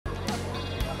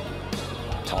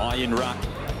Tie in ruck.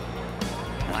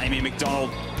 Amy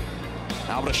McDonald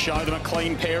able to show them a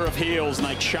clean pair of heels, and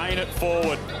they chain it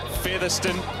forward.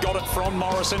 Featherston got it from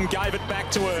Morrison, gave it back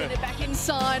to her. Send it back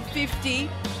inside 50.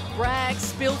 Bragg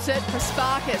spilt it.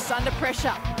 Prasparkas under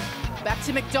pressure. Back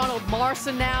to McDonald.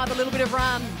 Morrison now with a little bit of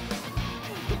run.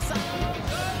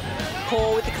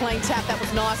 Paul with the clean tap. That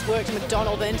was nice work to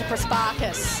McDonald, then to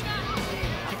Prasparkas.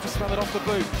 Just run it off the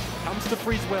boot. Comes to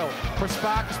Friswell.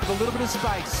 Prasparkas with a little bit of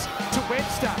space. To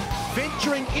Webster.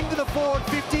 Venturing into the forward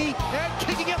 50 and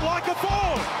kicking it like a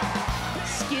ball.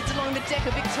 Skids along the deck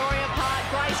of Victoria Park.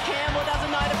 Grace Campbell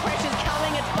doesn't know the pressure's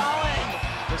coming. It's Bowen.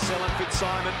 Marcellin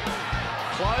Fitzsimon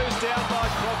closed down by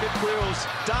Crockett Quills.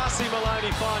 Darcy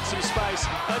Maloney finds some space.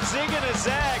 A zig and a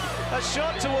zag. A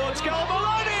shot towards goal.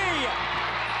 Maloney!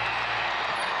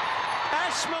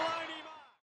 Ash Maloney.